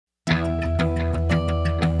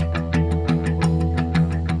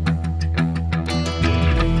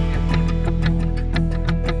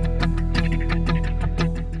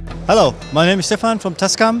Hello, my name is Stefan from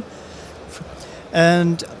Tascam,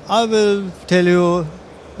 and I will tell you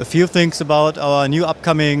a few things about our new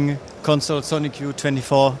upcoming console Sonicview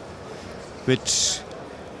 24, which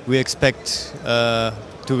we expect to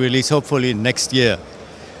release hopefully next year.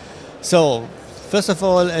 So, first of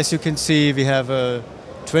all, as you can see, we have a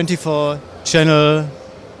 24-channel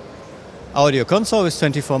audio console with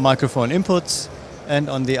 24 microphone inputs, and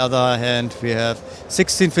on the other hand we have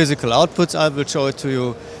 16 physical outputs. I will show it to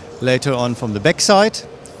you later on from the back side.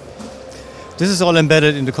 This is all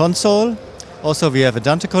embedded in the console. Also we have a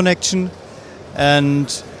Dante connection and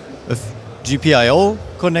a GPIO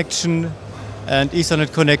connection and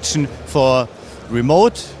Ethernet connection for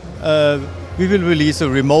remote. We will release a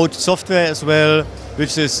remote software as well,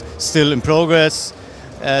 which is still in progress.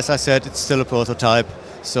 As I said, it's still a prototype,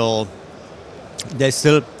 so there's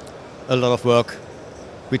still a lot of work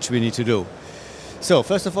which we need to do. So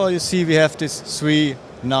first of all, you see we have these three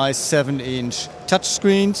nice 7-inch touch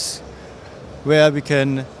screens where we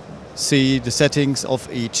can see the settings of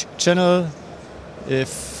each channel.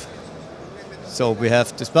 So we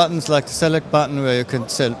have these buttons like the select button where you can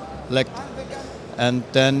select and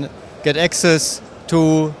then get access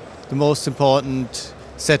to the most important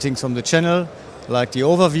settings from the channel, like the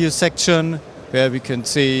overview section where we can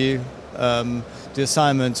see the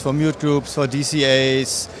assignments for mute groups, for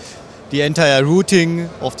DCAs, the entire routing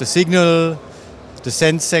of the signal, the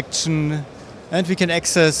send section, and we can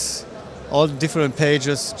access all the different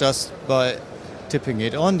pages just by tipping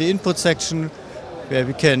it on. The input section where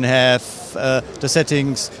we can have the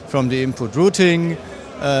settings from the input routing,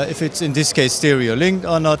 if it's in this case stereo linked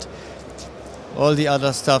or not, all the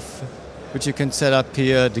other stuff which you can set up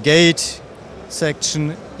here, the gate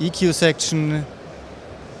section, EQ section,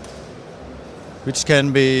 which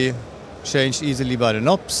can be changed easily by the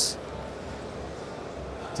knobs.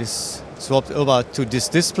 This swapped over to this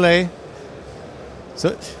display.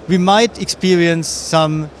 So we might experience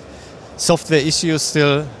some software issues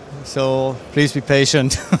still, so please be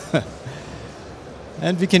patient.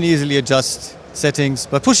 And we can easily adjust settings.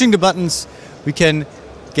 By pushing the buttons, we can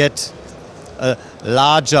get a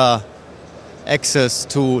larger access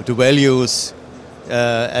to the values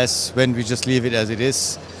as when we just leave it as it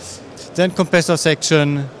is. Then compressor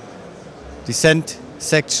section, the send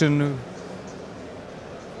section.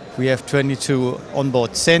 We have 22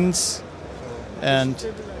 onboard sends, and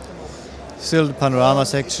still the panorama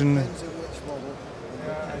section.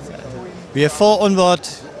 We have 4 onboard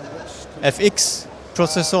FX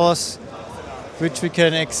processors, which we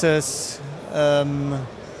can access. And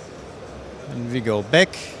we go back.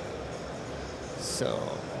 So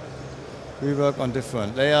we work on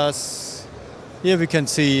different layers. Here we can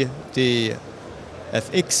see the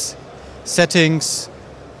FX settings.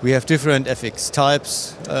 We have different FX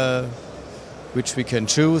types which we can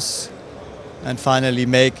choose, and finally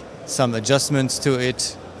make some adjustments to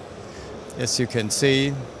it, as you can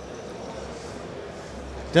see.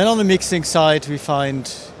 Then on the mixing side we find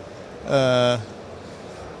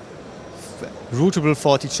routable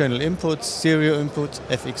 40-channel inputs, stereo inputs,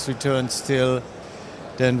 FX return still.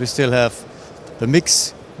 Then we still have the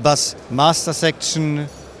mix bus master section.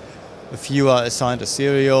 A few are assigned as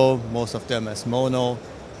stereo, most of them as mono,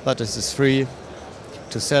 but this is free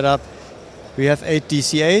to set up. We have 8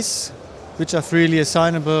 DCAs, which are freely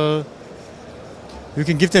assignable. You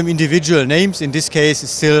can give them individual names. In this case,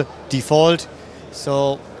 it's still default.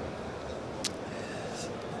 So,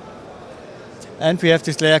 and we have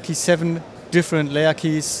this layer key, 7 different layer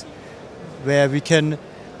keys, where we can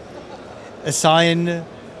assign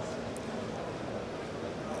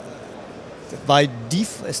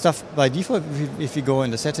stuff by default. If we go in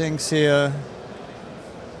the settings here,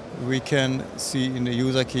 we can see in the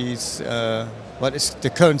user keys what is the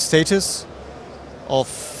current status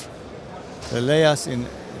of the layers in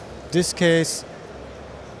this case.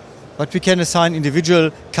 But we can assign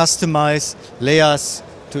individual customized layers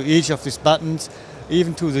to each of these buttons,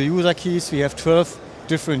 even to the user keys. We have 12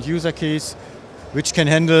 different user keys which can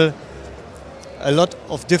handle a lot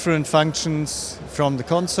of different functions from the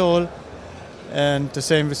console, and the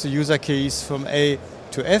same with the user keys from A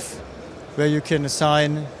to F, where you can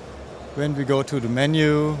assign. When we go to the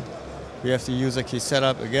menu, we have the user key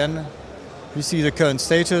setup again. We see the current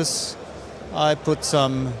status. I put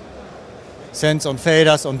some sends on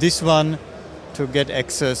faders on this one to get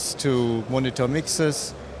access to monitor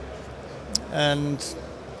mixes. And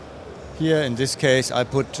here in this case I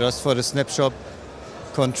put, just for the snapshot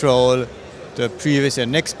control, the previous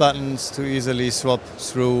and next buttons to easily swap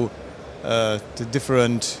through the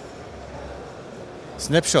different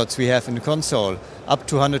snapshots we have in the console, up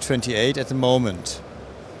to 128 at the moment.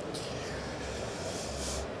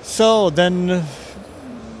 So then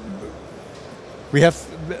we have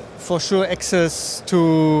for sure access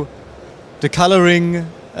to the coloring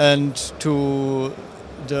and to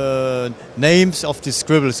the names of the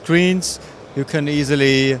scribble screens. You can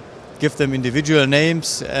easily give them individual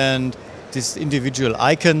names and these individual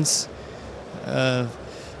icons.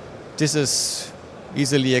 This is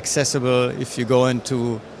easily accessible if you go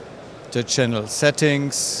into the channel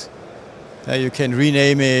settings. You can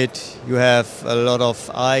rename it. You have a lot of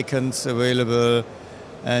icons available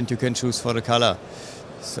and you can choose for the color.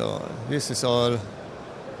 So this is all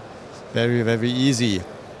very, very easy.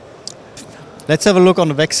 Let's have a look on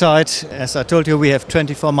the back side. As I told you, we have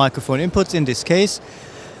 24 microphone inputs in this case.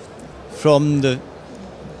 From the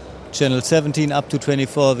channel 17 up to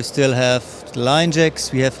 24 we still have the line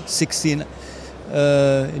jacks. We have 16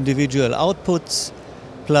 individual outputs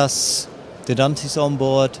plus the Dante's on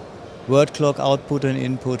board, word clock output and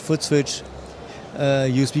input, foot switch,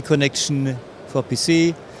 USB connection for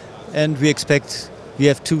PC, and we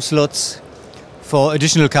have 2 slots for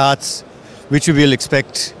additional cards, which we will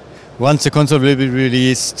expect once the console will be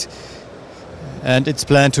released, and it's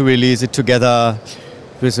planned to release it together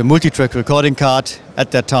with a multi-track recording card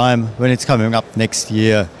at that time when it's coming up next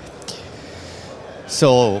year.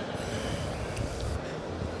 So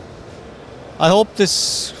I hope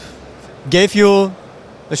this gave you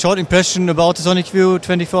a short impression about the Sonicview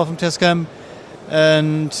 24 from Tascam,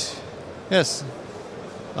 and yes,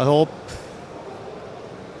 I hope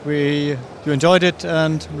you enjoyed it,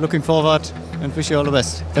 and looking forward and wish you all the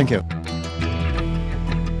best. Thank you.